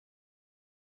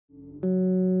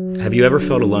Have you ever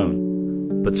felt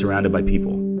alone, but surrounded by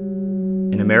people?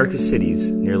 In America's cities,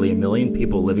 nearly 1 million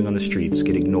people living on the streets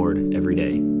get ignored every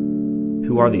day.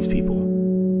 Who are these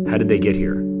people? How did they get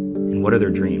here? And what are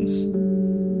their dreams?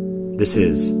 This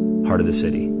is Heart of the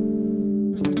City.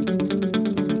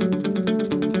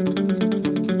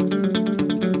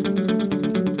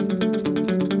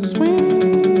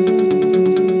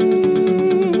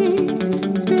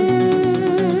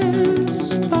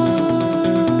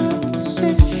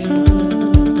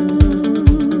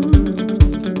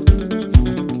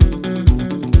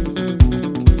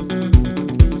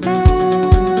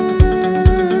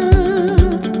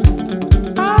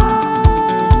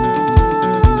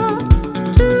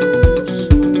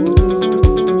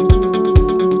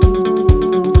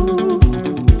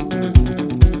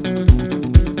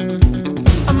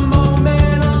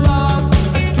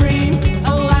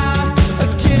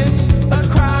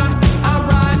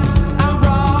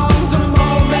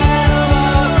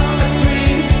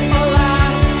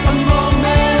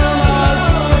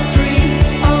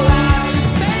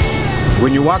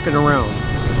 When you're walking around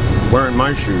wearing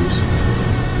my shoes,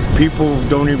 people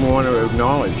don't even want to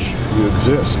acknowledge you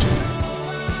exist.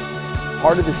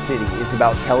 Heart of the City is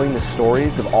about telling the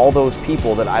stories of all those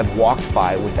people that I've walked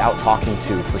by without talking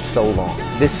to for so long.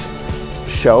 This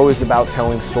show is about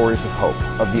telling stories of hope,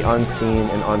 of the unseen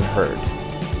and unheard.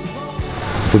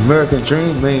 The American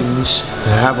dream means to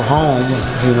have a home,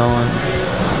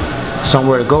 and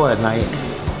somewhere to go at night.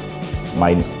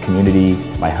 My community,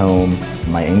 my home,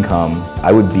 my income,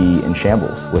 I would be in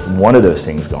shambles with one of those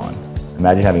things gone.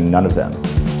 Imagine having none of them.